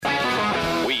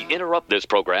interrupt this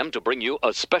program to bring you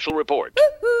a special report.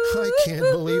 I can't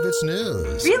believe it's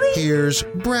news. Really? Here's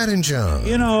Brad and John.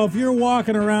 You know, if you're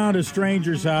walking around a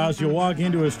stranger's house, you walk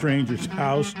into a stranger's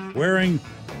house wearing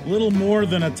little more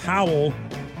than a towel,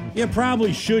 you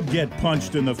probably should get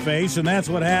punched in the face, and that's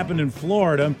what happened in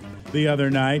Florida the other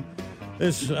night.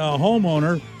 This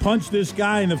homeowner punched this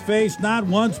guy in the face not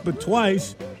once but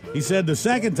twice. He said the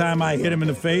second time I hit him in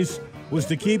the face was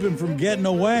to keep him from getting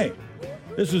away.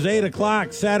 This was 8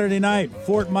 o'clock Saturday night,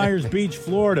 Fort Myers Beach,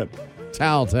 Florida.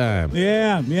 Towel time.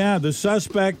 Yeah. The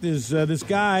suspect is, this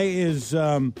guy is,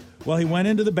 he went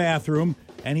into the bathroom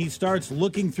and he starts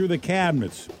looking through the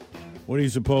cabinets. What do you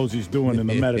suppose he's doing in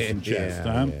the medicine chest,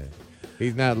 huh? Yeah.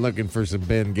 He's not looking for some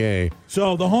Ben Gay.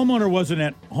 So the homeowner wasn't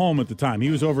at home at the time. He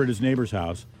was over at his neighbor's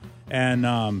house, and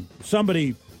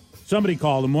somebody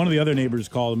called him. One of the other neighbors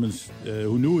called him,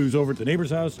 who knew he was over at the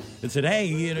neighbor's house, and said,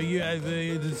 "Hey,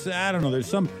 I don't know. There's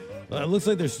some. Looks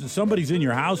like there's somebody's in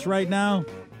your house right now.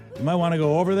 You might want to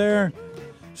go over there."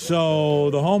 So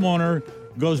the homeowner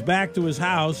goes back to his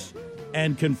house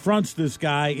and confronts this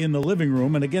guy in the living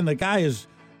room. And again, the guy is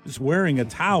just wearing a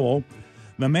towel.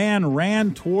 The man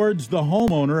ran towards the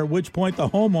homeowner, at which point the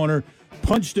homeowner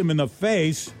punched him in the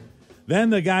face.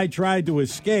 Then the guy tried to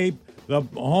escape. The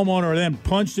homeowner then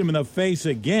punched him in the face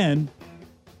again.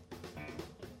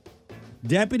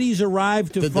 Deputies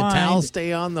arrived to Did find... the towel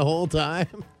stay on the whole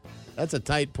time? That's a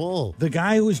tight pull. The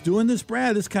guy who was doing this,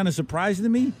 Brad, this kind of surprising to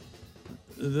me.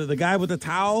 The guy with the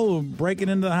towel breaking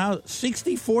into the house,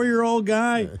 64-year-old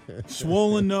guy,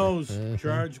 swollen nose,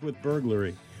 charged with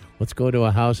burglary. Let's go to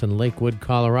a house in Lakewood,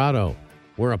 Colorado,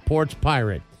 where a porch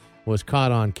pirate was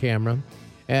caught on camera.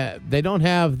 They don't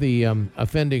have the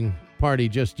offending party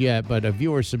just yet, but a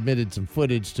viewer submitted some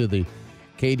footage to the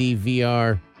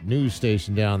KDVR news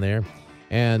station down there.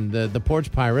 And the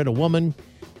porch pirate, a woman,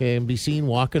 can be seen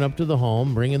walking up to the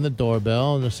home, ringing the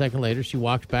doorbell, and a second later she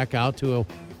walks back out to a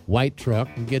white truck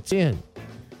and gets in.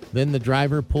 Then the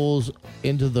driver pulls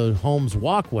into the home's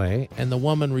walkway, and the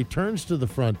woman returns to the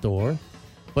front door,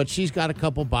 but she's got a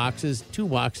couple boxes, 2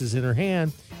 boxes in her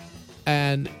hand,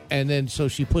 and then so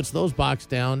she puts those boxes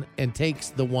down and takes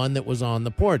the one that was on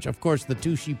the porch. Of course, the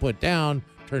 2 she put down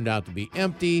turned out to be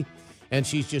empty, and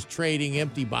she's just trading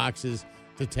empty boxes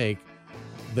to take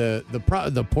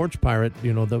the porch pirate,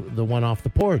 the one off the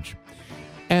porch.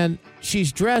 And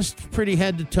she's dressed pretty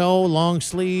head to toe, long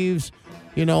sleeves,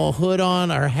 a hood on,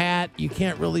 her hat. You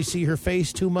can't really see her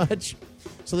face too much,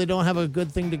 so they don't have a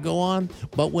good thing to go on.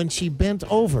 But when she bent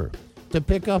over to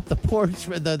pick up the porch,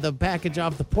 the package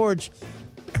off the porch,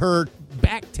 her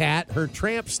back tat, her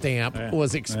tramp stamp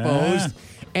was exposed,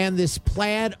 and this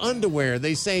plaid underwear.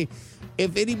 They say,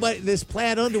 if anybody, this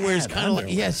plaid underwear is kind of like,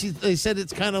 they said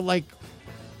it's kind of like,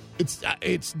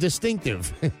 it's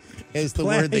distinctive. Is the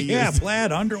word they use. Yeah,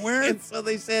 plaid underwear. And so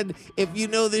they said, if you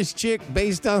know this chick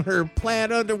based on her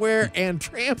plaid underwear and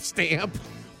tramp stamp,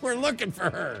 we're looking for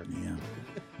her.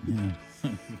 Yeah.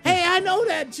 Hey, I know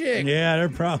that chick. Yeah, they're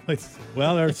probably.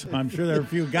 Well, I'm sure there are a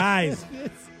few guys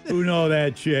who know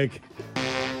that chick.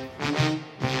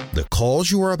 The calls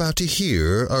you are about to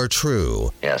hear are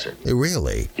true. Yes, sir.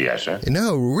 Really? Yes, sir.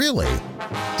 No, really.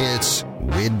 It's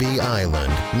Whidbey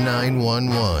Island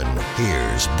 911.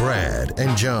 Here's Brad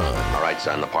and John. All right,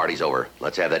 son, the party's over.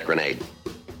 Let's have that grenade.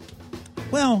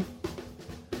 Well,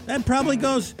 that probably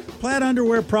goes. Plaid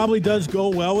underwear probably does go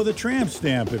well with a tramp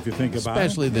stamp if you think about it.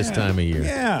 Especially this time of year.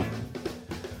 Yeah.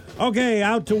 Okay,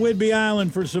 out to Whidbey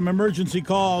Island for some emergency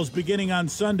calls beginning on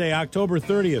Sunday, October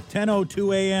 30th,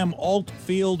 10:02 a.m.,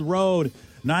 Altfield Road.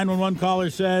 911 caller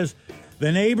says,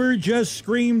 the neighbor just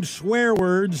screamed swear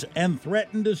words and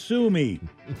threatened to sue me.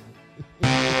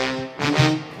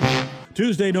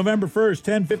 Tuesday, November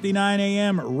 1st, 10:59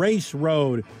 a.m., Race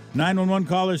Road. 911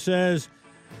 caller says,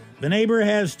 the neighbor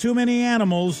has too many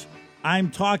animals. I'm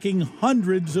talking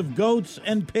hundreds of goats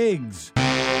and pigs.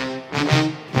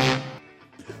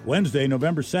 Wednesday,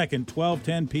 November 2nd,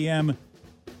 12:10 p.m.,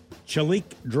 Chalik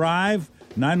Drive.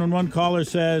 911 caller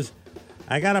says,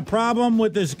 I got a problem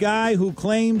with this guy who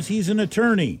claims he's an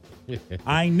attorney.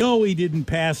 I know he didn't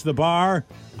pass the bar.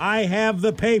 I have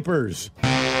the papers.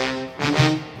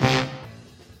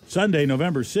 Sunday,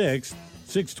 November 6th,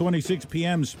 6:26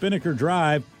 p.m., Spinnaker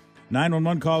Drive.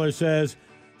 911 caller says,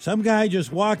 some guy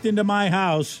just walked into my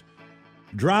house,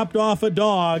 dropped off a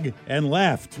dog, and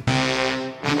left.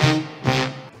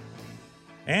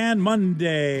 And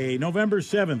Monday, November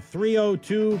 7th,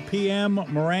 3:02 p.m.,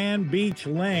 Moran Beach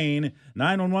Lane.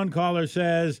 911 caller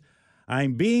says,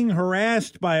 I'm being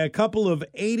harassed by a couple of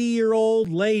 80-year-old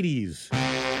ladies.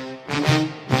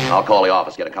 I'll call the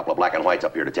office, get a couple of black and whites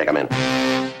up here to take them in.